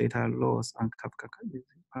experience data loss on Kafka? Is it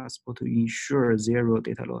possible to ensure zero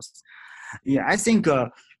data loss? Yeah, I think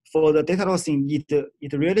for the data loss,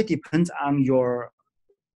 it really depends on your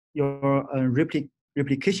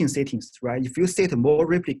replication settings, right? If you set more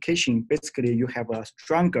replication, basically you have a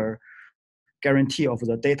stronger guarantee of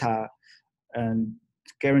the data and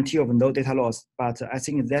guarantee of no data loss. But I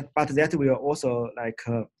think that will also like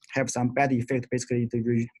have some bad effect. Basically,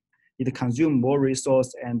 it consume more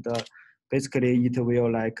resource and basically it will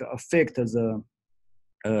like affect the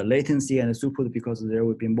latency and throughput because there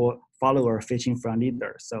will be more follower fetching from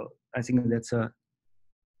leader. So I think that's a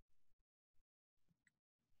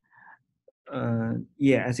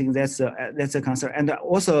yeah, I think that's a concern. And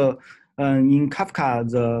also in Kafka,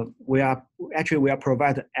 we are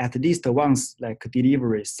provide at least once like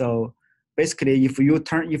delivery. So basically, if you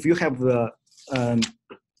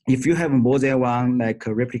have more than one like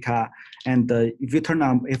replica, and if you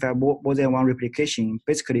have more than one replication,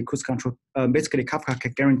 basically cruise control, basically Kafka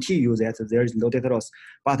can guarantee you that there is no data loss,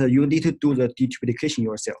 but you need to do the deduplication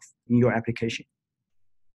yourself in your application.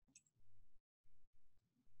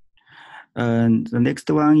 And the next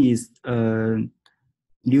one is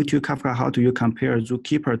new to Kafka. How do you compare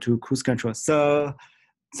Zookeeper to cruise control? So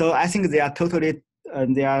I think they are totally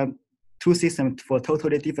they are two systems for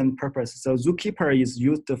totally different purposes. So Zookeeper is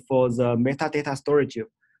used for the metadata storage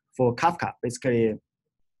for Kafka. Basically,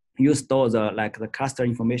 you store the cluster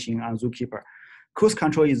information on Zookeeper. Cruise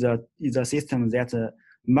control is a system that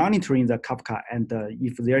monitoring the Kafka, and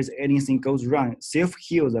if there is anything goes wrong,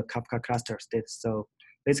 self-heal the Kafka cluster state. So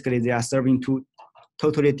basically, they are serving two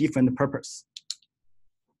totally different purpose.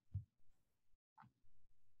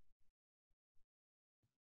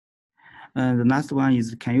 And the last one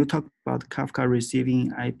is, can you talk about Kafka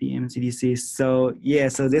receiving IBM CDC? So yeah,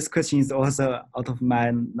 so this question is also out of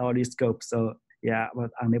my knowledge scope. So yeah, but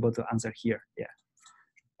unable to answer here. Yeah.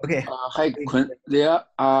 Okay. Hi, Kun. There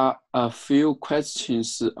are a few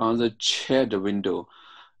questions on the chat window.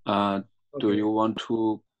 Do you want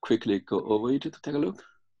to quickly go over it to take a look?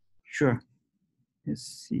 Sure.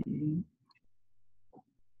 Let's see.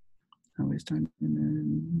 How we start?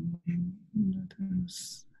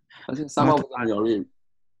 I think some of them you already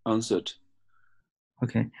answered.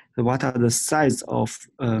 Okay. So what are the size of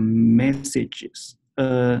messages?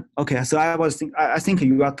 Okay. So I think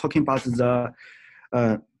you are talking about the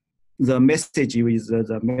message with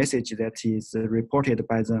the message that is reported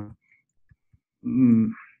by the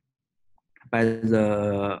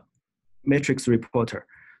metrics reporter.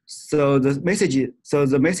 So the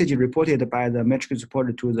message reported by the metrics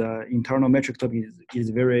reporter to the internal metric topic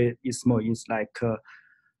is small. It's like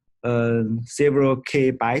several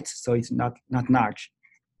K bytes. So it's not large.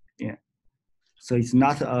 Yeah. So it's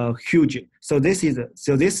not a huge. So this is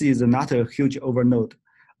not a huge overnode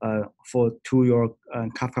to your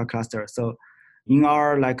Kafka cluster. So in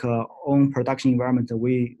our own production environment,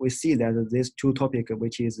 we see that this two topic,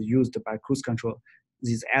 which is used by cruise control,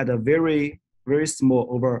 is at a very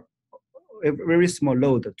small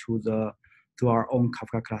load to our own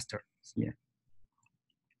Kafka cluster. Yeah.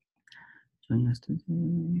 So yesterday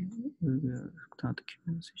we will start the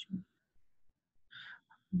Q&A session.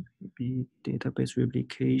 Maybe database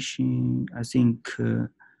replication. I think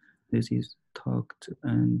this is talked.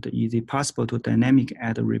 And is it possible to dynamic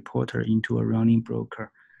add a reporter into a running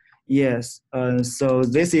broker? Yes. So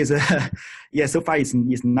this is yeah. So far it's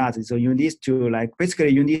not. So you need to basically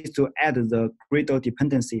you need to add the Gradle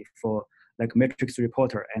dependency for metrics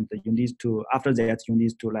reporter, and you need to after that you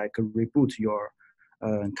need to reboot your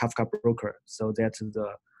Kafka broker so that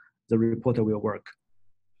the reporter will work.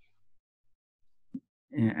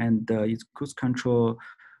 And it's cruise control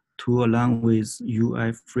to along with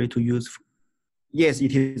UI free to use. Yes,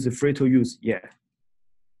 it is free to use. Yeah.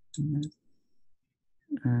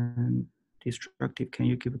 And destructive. Can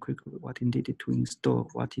you give a quick what is needed to install?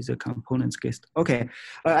 What is the components list? Okay,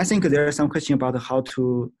 I think there are some question about how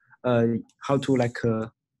to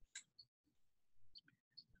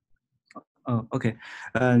Oh, okay.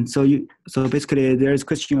 So basically there is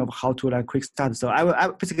question of how to quick start. So I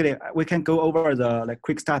basically we can go over the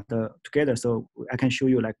quick start together. So I can show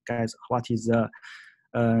you guys what is the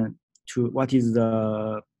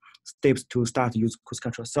steps to start use cruise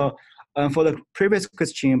control. So for the previous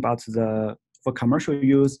question about for commercial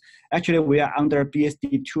use, actually we are under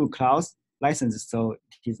BSD2 clause license, so it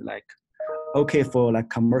is okay for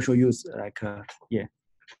commercial use. Yeah.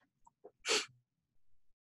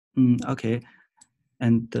 Okay,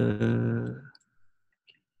 and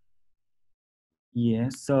yeah.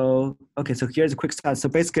 So okay, so here's a quick start. So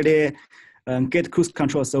basically, get cruise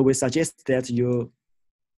control. So we suggest that you.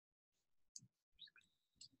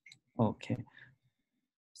 Okay.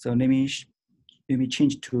 So let me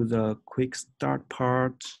change to the quick start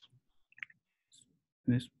part.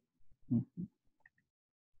 This.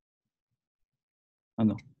 Oh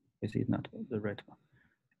no, this is not the right one.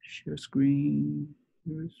 Share screen.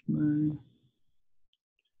 Here's my.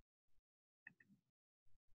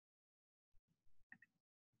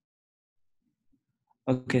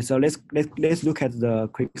 Okay, so let's look at the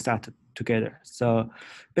quick start together. So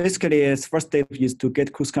basically, its first step is to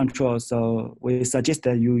get cruise control. So we suggest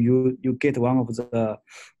that you get one of the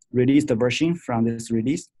released version from this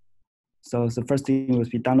release. So the first thing would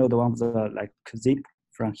be download one of the zip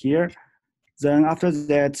from here. Then after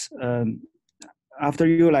that, after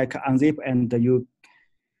you unzip and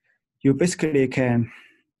you basically can.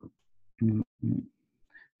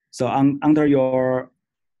 So under your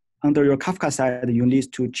Kafka side, you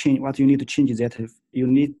need to change. What you need to change is that you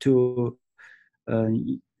need to,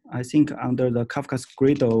 I think under the Kafka's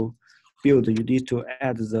Gradle build, you need to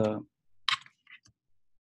add the.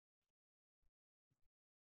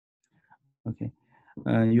 Okay,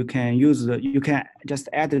 you can just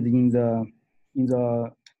add it in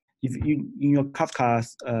your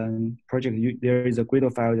Kafka's project. There is a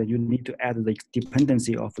Gradle file that you need to add the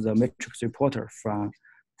dependency of the metrics reporter from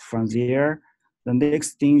there. The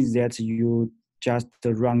next thing is that you just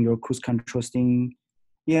run your cruise control thing.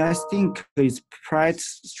 Yeah, I think it's quite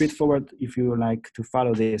straightforward if you like to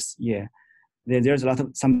follow this. Yeah, there's a lot of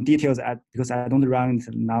some details because I don't run it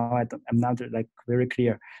now. I'm not like very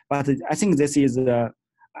clear, but I think this is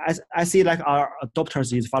I see like our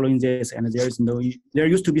adopters is following this, and there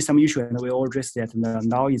used to be some issue, and we all addressed that. And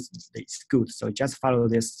now it's good. So just follow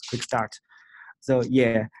this quick start. So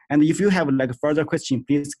yeah, and if you have like further question,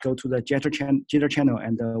 please go to the Jitter channel,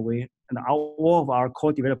 and all of our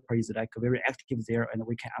core developers is like very active there, and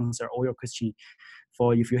we can answer all your questions.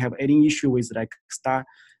 For if you have any issue with like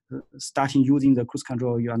starting using the cruise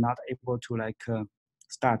control, you are not able to like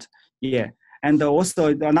start. Yeah, and also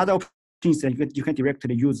another option is that you can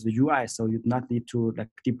directly use the UI, so you do not need to like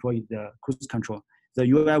deploy the cruise control. The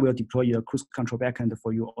UI will deploy the cruise control backend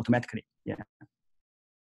for you automatically. Yeah.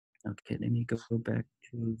 Okay, let me go back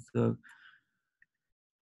to the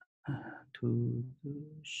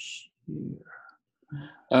share.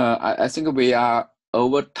 I think we are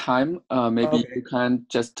over time. Maybe Okay. you can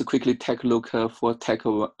just quickly take a look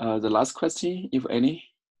tackle the last question, if any.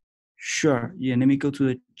 Sure. Yeah, let me go to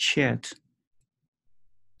the chat.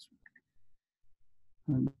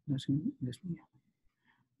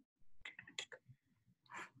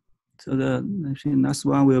 So the last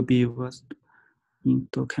one will be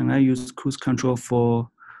can I use cruise control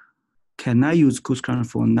for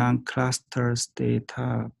non-cluster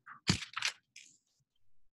data?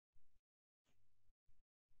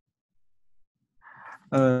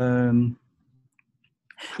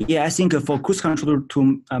 Yeah, I think for cruise control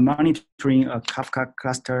to monitoring a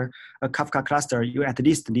Kafka cluster, you at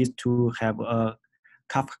least need to have a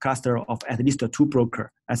Kafka cluster of at least 2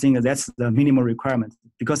 brokers. I think that's the minimum requirement,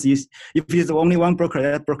 because if it's only one broker,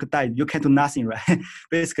 that broker died, you can do nothing, right?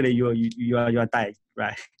 Basically, you are died,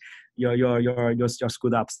 right? You're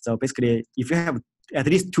screwed up. So basically, if you have at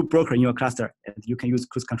least 2 brokers in your cluster, you can use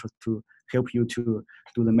cruise control to help you to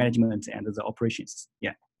do the management and the operations.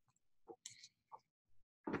 Yeah.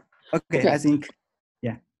 Okay, I think,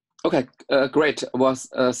 yeah. Okay, great. Well,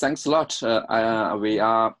 thanks a lot. We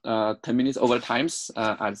are 10 minutes over times.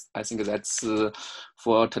 I think that's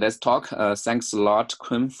for today's talk. Thanks a lot,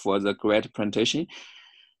 Kun, for the great presentation.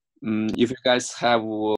 If you guys have